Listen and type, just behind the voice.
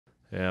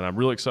And I'm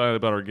really excited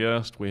about our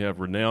guest. We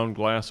have renowned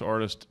glass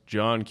artist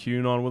John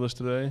Kuhn on with us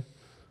today.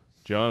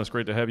 John, it's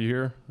great to have you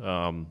here.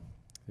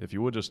 If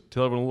you would, just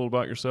tell everyone a little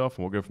about yourself,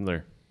 and we'll go from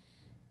there.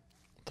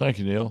 Thank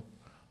you, Neil.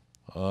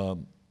 A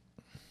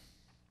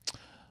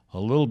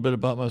little bit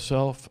about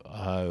myself.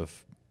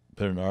 I've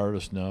been an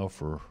artist now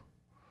for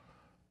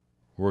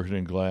working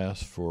in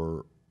glass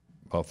for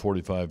about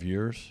 45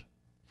 years,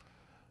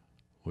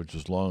 which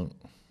is long.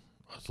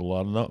 That's a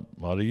lot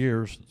of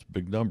years. It's a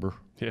big number.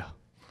 Yeah.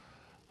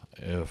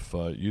 If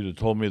you'd have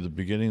told me at the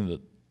beginning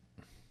that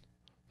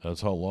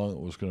that's how long it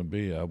was going to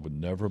be, I would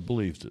never have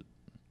believed it.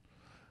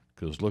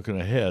 Because looking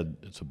ahead,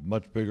 it's a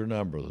much bigger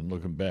number than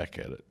looking back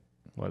at it.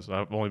 Well,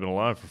 I've only been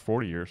alive for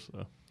 40 years.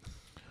 So.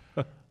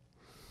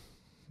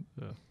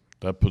 Yeah.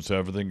 That puts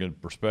everything in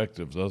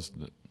perspective,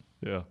 doesn't it?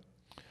 Yeah.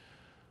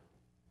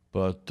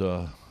 But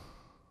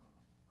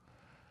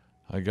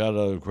I got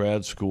out of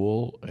grad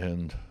school,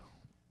 and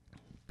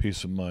a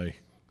piece of my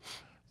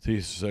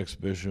thesis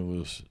exhibition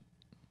was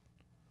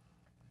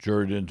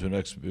juried into an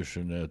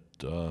exhibition at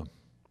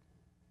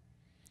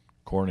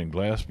Corning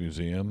Glass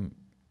Museum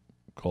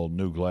called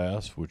New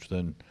Glass, which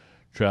then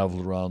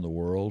traveled around the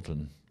world,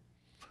 and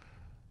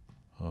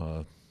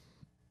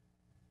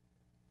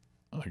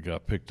I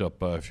got picked up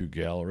by a few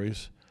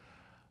galleries.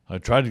 I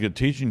tried to get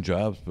teaching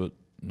jobs, but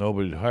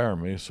nobody would hire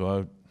me, so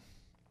I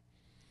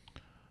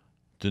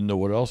didn't know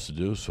what else to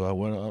do, so I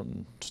went out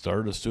and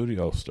started a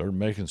studio, started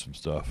making some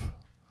stuff.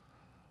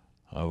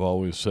 I've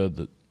always said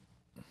that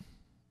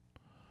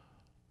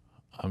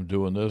I'm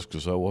doing this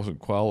because I wasn't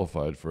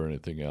qualified for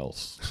anything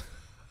else.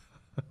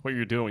 What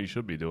you're doing, what you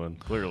should be doing,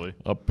 clearly.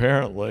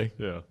 Apparently.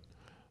 Yeah.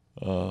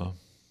 So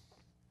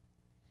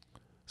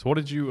what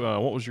did you?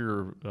 What was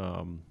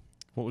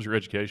your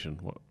education?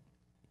 Well,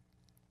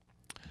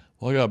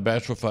 I got a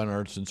Bachelor of Fine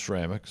Arts in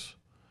Ceramics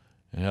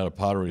and had a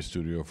pottery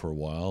studio for a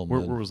while.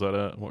 Where was that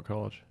at? What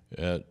college?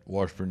 At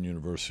Washburn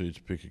University,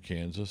 Topeka,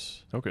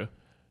 Kansas. Okay.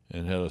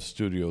 And had a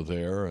studio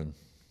there, and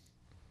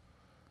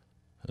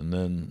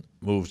then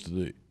moved to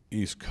the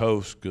East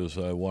Coast because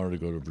I wanted to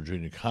go to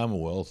Virginia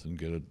Commonwealth and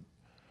get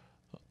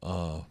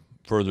a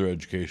further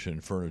education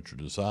in furniture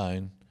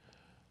design,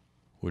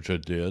 which I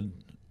did.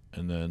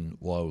 And then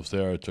while I was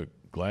there, I took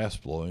glass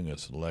blowing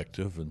as an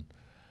elective and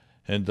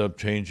ended up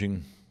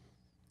changing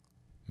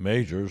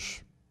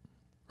majors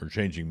or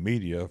changing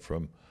media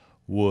from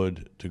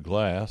wood to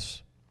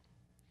glass.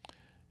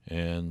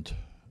 And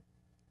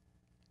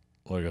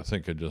like I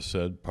think I just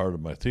said, part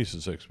of my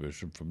thesis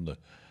exhibition from the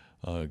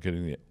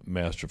getting the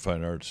Master of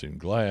Fine Arts in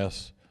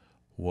Glass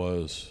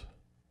was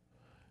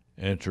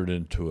entered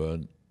into a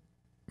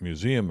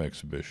museum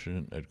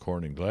exhibition at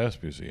Corning Glass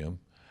Museum,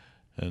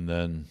 and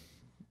then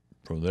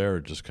from there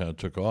it just kind of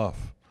took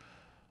off.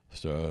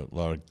 So a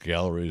lot of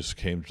galleries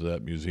came to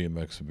that museum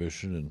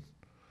exhibition and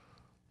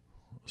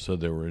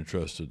said they were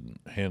interested in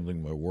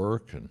handling my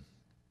work, and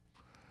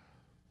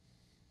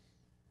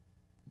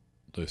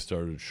they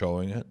started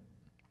showing it.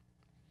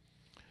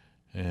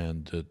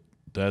 And at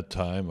that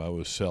time I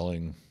was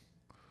selling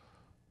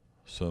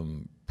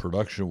some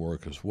production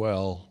work as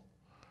well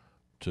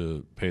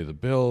to pay the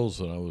bills,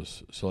 and I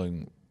was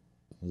selling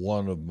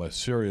one of my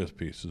serious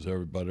pieces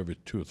about every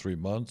 2 or 3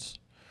 months.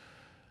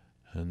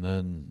 And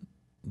then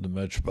the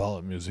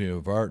Metropolitan Museum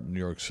of Art in New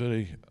York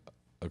City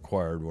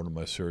acquired one of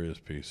my serious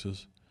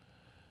pieces.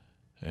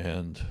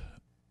 And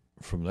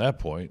from that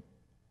point,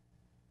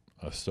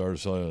 I started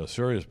selling a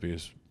serious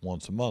piece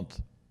once a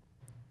month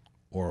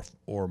or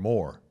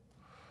more.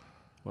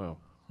 Wow.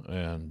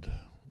 And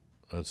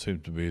that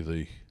seemed to be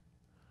the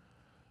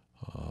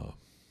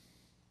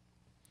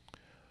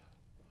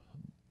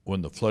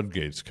when the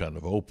floodgates kind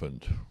of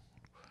opened,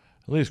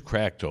 at least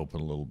cracked open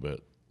a little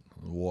bit.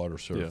 The water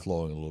started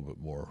flowing a little bit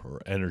more,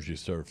 or energy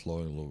started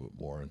flowing a little bit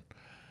more,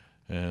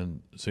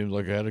 and it seemed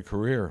like I had a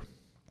career.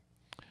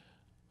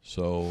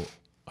 So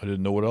I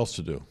didn't know what else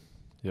to do.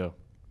 Yeah.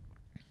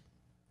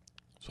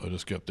 So I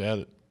just kept at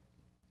it.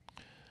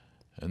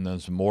 And then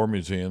some more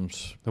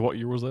museums. And what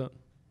year was that?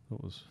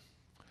 What was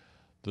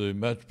the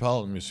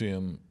Metropolitan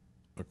Museum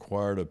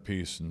acquired a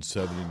piece in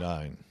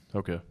 79.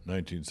 Okay.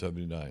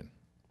 1979.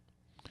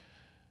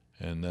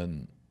 And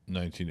then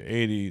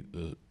 1980,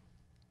 the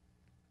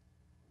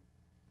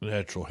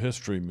Natural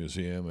History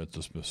Museum at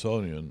the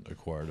Smithsonian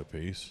acquired a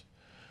piece.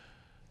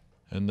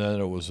 And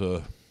then it was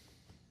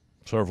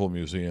several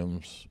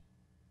museums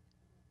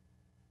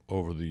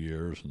over the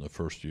years, in the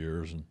first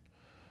years, and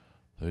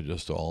they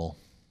just all.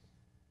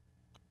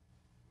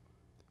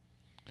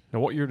 Now,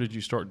 what year did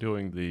you start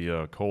doing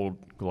the cold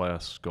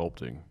glass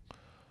sculpting?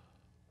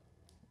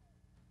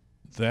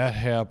 That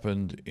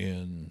happened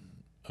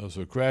as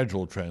a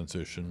gradual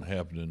transition,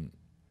 happened in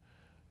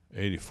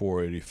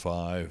 84,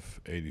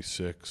 85,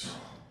 86.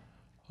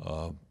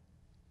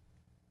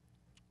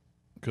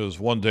 Because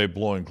one day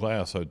blowing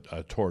glass, I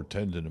tore a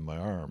tendon in my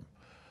arm.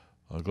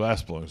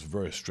 Glass blowing is a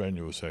very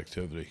strenuous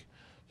activity.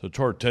 So I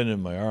tore a tendon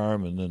in my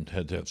arm and then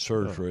had to have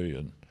surgery,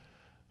 and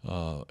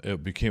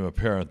it became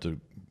apparent that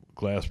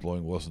glass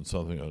blowing wasn't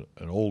something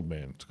an old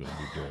man's going to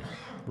be doing.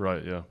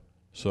 Right, yeah.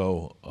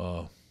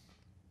 So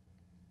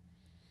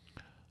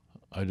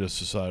I just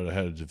decided I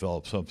had to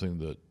develop something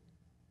that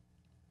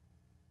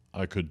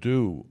I could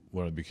do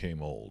when I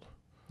became old.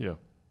 Yeah.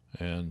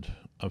 And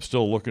I'm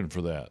still looking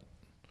for that.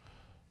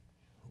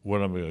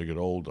 When I'm going to get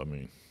old, I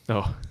mean.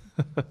 Oh,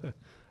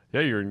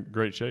 yeah, you're in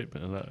great shape,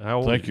 man. How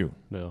old? Thank are you.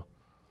 No.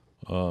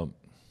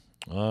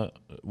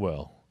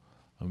 Well,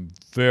 I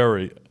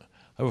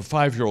have a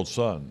 5-year-old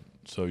son,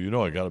 so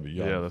I got to be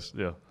young.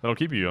 Yeah, that'll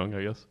keep you young,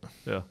 I guess.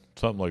 Yeah.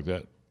 Something like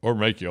that, or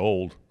make you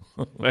old.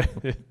 Yeah.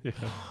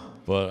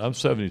 But I'm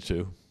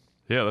 72.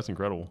 Yeah, that's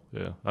incredible.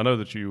 Yeah, I know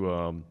that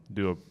you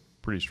do a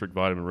pretty strict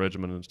vitamin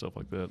regimen and stuff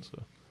like that.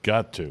 So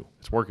Got to.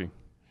 it's working.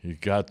 You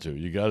got to.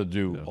 You got to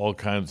do Yeah. all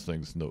kinds of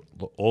things. The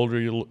older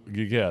you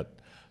get,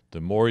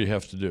 the more you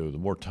have to do, the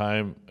more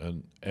time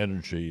and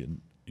energy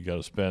and you got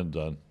to spend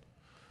on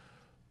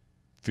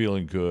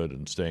feeling good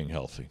and staying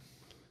healthy.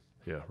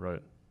 Yeah,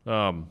 right.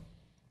 I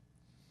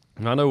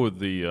know with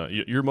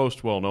the you're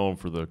most well known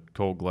for the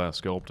cold glass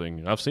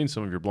sculpting. I've seen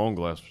some of your blown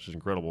glass, which is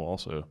incredible,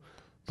 also.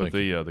 But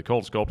the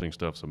cold sculpting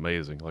stuff's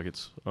amazing. Like,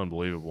 it's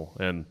unbelievable.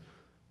 And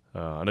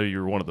I know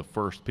you're one of the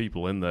first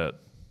people in that.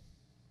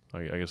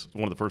 I guess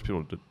one of the first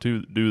people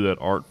to do that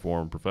art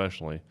form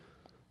professionally,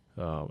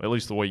 at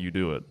least the way you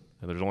do it.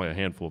 And there's only a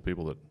handful of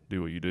people that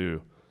do what you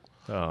do.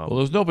 Well,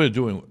 there's nobody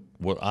doing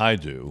what I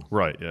do.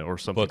 Right, yeah, or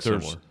something But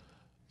similar.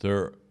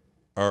 there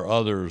are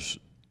others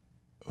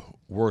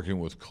working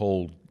with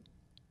cold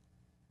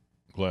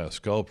glass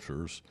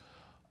sculptures.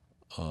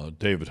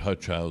 David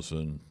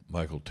Hutchhausen,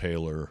 Michael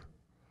Taylor,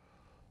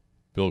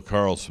 Bill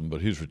Carlson,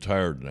 but he's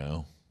retired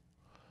now.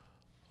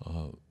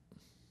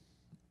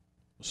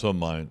 Some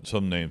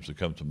names that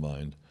come to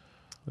mind.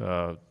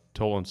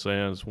 Tolan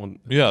Sands, one.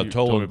 Yeah, you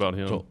told me about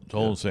him.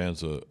 Tolan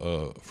Sands,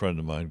 a friend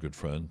of mine, good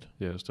friend.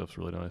 Yeah, his stuff's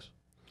really nice.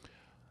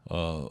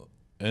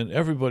 And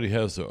everybody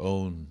has their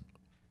own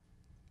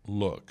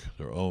look,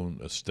 their own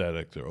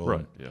aesthetic, their own.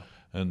 Right, yeah.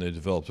 And they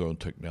develop their own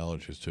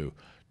technologies too.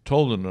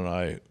 Tolan and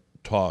I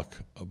talk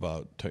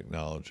about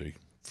technology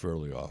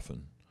fairly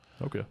often.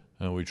 Okay.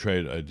 And we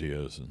trade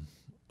ideas and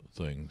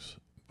things,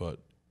 but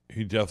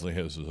he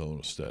definitely has his own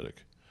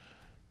aesthetic.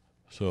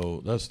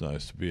 So that's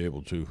nice to be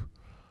able to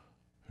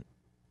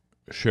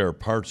share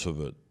parts of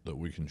it that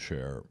we can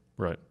share.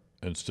 Right.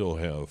 And still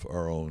have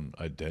our own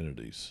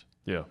identities.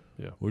 Yeah,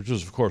 yeah. Which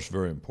is, of course,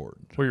 very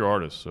important. Well, you're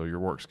artists, so your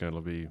work's going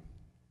to be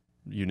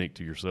unique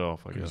to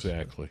yourself, I guess.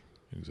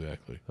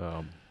 Exactly.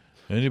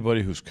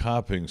 Anybody who's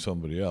copying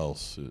somebody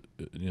else,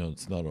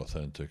 it's not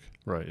authentic.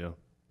 Right, yeah.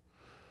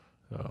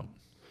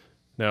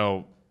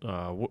 Now,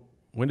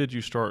 when did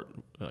you start?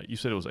 You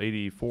said it was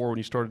 84 when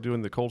you started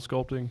doing the cold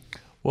sculpting?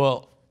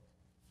 Well,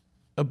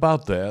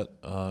 about that,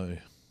 I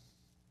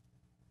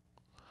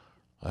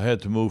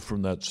had to move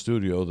from that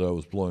studio that I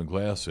was blowing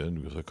glass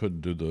in because I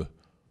couldn't do the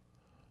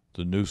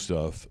new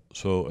stuff.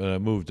 And I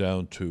moved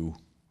down to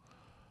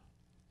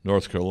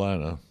North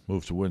Carolina,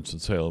 moved to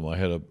Winston-Salem. I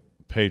had a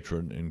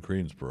patron in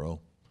Greensboro,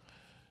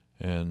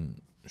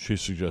 and she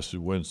suggested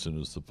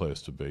Winston is the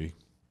place to be.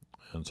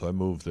 And so I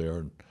moved there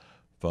and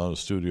found a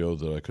studio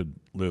that I could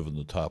live on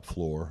the top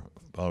floor,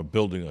 found a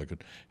building I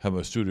could have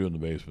my studio in the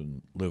basement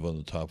and live on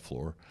the top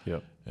floor.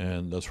 Yep.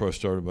 And that's where I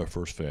started my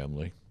first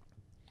family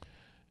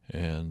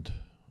and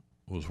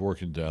was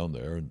working down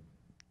there and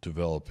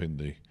developing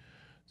the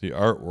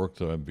artwork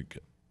that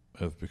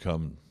I have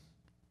become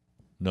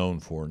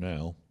known for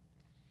now.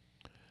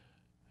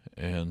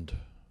 And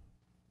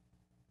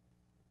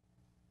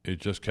it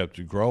just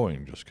kept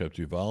growing, just kept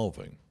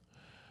evolving.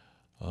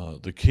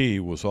 The key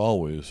was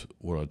always,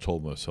 what I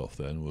told myself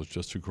then, was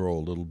just to grow a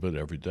little bit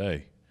every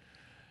day.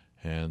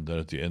 And then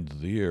at the end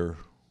of the year,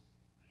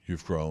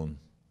 you've grown.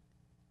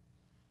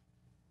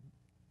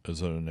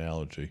 As an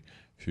analogy,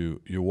 if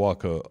you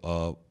walk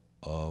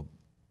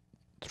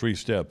 3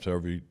 steps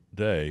every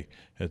day,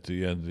 at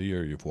the end of the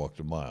year, you've walked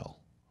a mile.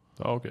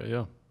 Oh, okay,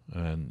 yeah.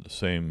 And the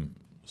same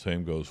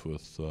goes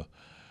with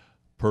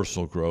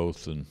personal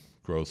growth and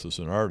growth as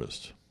an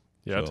artist.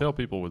 Yeah, I tell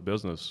people with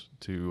business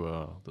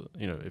to,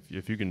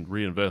 if you can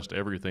reinvest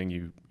everything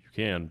you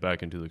can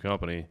back into the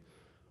company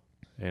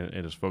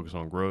and just focus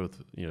on growth,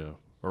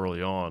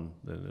 early on,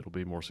 then it'll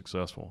be more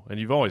successful. And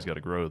you've always got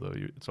to grow, though.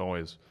 It's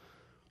always,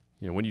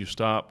 when you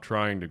stop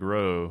trying to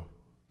grow,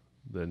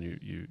 then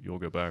you'll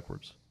go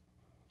backwards.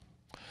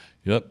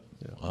 Yep.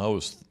 Yeah. I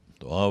always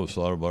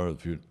thought about it.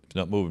 If you're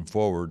not moving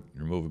forward,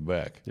 you're moving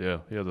back. Yeah,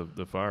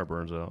 the fire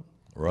burns out.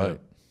 Right,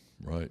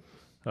 Yeah. right.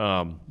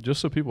 Just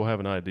so people have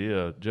an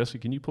idea, Jesse,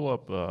 can you pull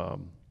up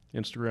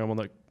Instagram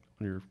on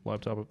your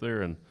laptop up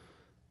there and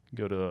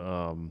go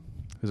to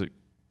is it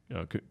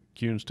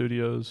Kuhn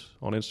Studios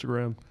on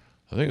Instagram?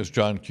 I think it's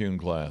John Kuhn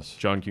Glass.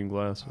 John Kuhn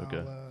Glass. Okay.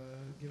 I'll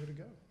give it a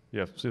go.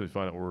 Yeah, see if we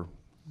find out what we're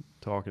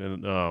talking,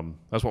 and I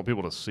just want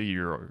people to see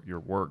your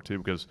work too,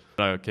 because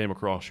I came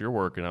across your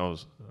work and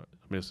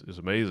it's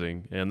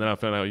amazing, and then I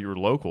found out you were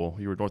local,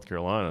 you were North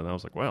Carolina, and I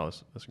was like, wow,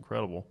 that's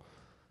incredible.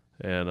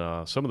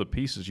 And some of the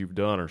pieces you've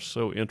done are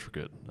so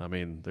intricate. I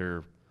mean,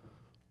 they're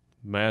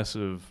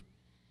massive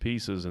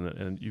pieces,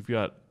 and you've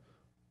got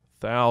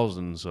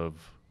thousands of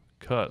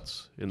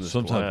cuts in this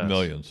sometimes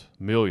glass.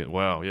 millions.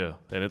 Wow, yeah,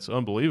 and it's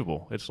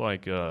unbelievable. It's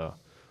like I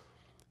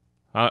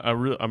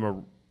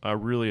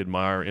really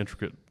admire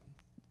intricate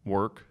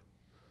work,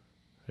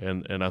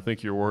 and I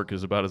think your work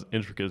is about as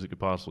intricate as it could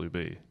possibly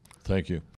be. Thank you.